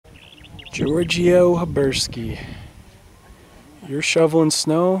Giorgio Habersky. You're shoveling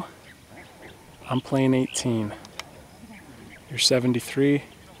snow, I'm playing 18. You're 73,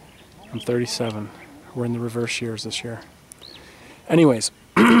 I'm 37. We're in the reverse years this year. Anyways,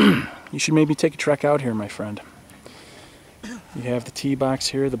 you should maybe take a trek out here, my friend. You have the tee box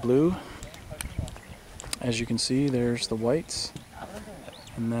here, the blue. As you can see, there's the whites.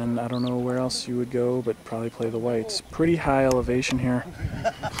 And then I don't know where else you would go, but probably play the whites. Pretty high elevation here.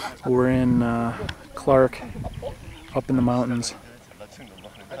 We're in Clark, up in the mountains.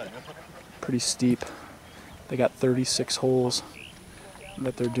 Pretty steep. They got 36 holes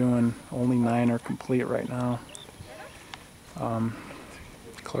that they're doing. Only 9 are complete right now.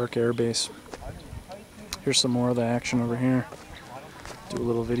 Clark Air Base. Here's some more of the action over here. Do a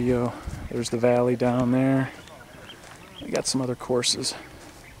little video. There's the valley down there. We got some other courses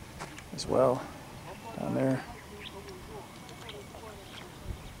as well down there.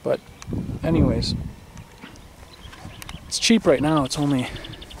 But anyways, it's cheap right now. It's only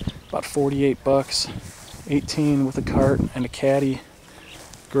about 48 bucks. 18 with a cart and a caddy,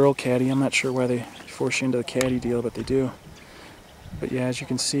 girl caddy. I'm not sure why they force you into the caddy deal, but they do. But yeah, as you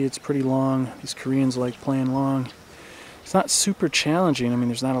can see, it's pretty long. These Koreans like playing long. It's not super challenging. I mean,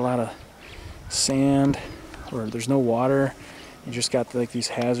 there's not a lot of sand, or there's no water. You just got like these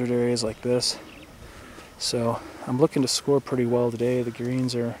hazard areas like this. So I'm looking to score pretty well today. The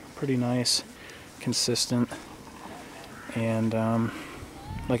greens are pretty nice, consistent, and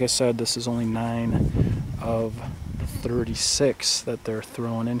like I said, this is only 9 of the 36 that they're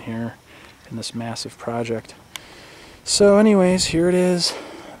throwing in here in this massive project. So anyways, here it is.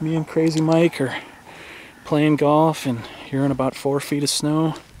 Me and Crazy Mike are playing golf, and you're in about 4 feet of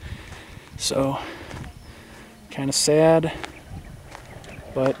snow. So kind of sad,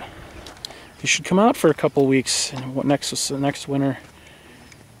 but you should come out for a couple weeks. And next winter,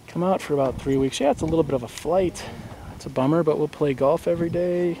 come out for about 3 weeks. Yeah, it's a little bit of a flight. It's a bummer, but we'll play golf every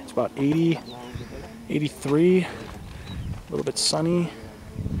day. It's about 80, 83, a little bit sunny.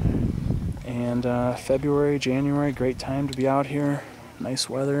 And February, January, great time to be out here. Nice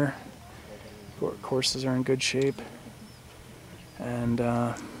weather. Courses are in good shape. And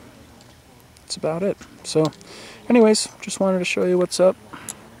that's about it. So anyways, just wanted to show you what's up.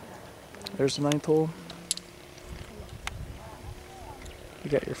 There's the 9th hole.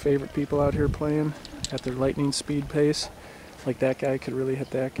 You got your favorite people out here playing at their lightning speed pace. Like that guy could really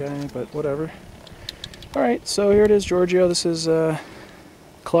hit that guy, but whatever. Alright, so here it is, Giorgio. This is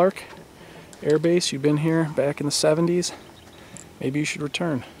Clark Air Base. You've been here back in the 70s. Maybe you should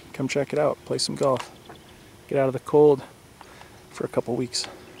return. Come check it out. Play some golf. Get out of the cold for a couple weeks.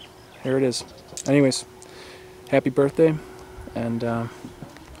 Here it is. Anyways, happy birthday, and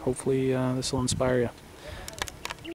hopefully this will inspire you.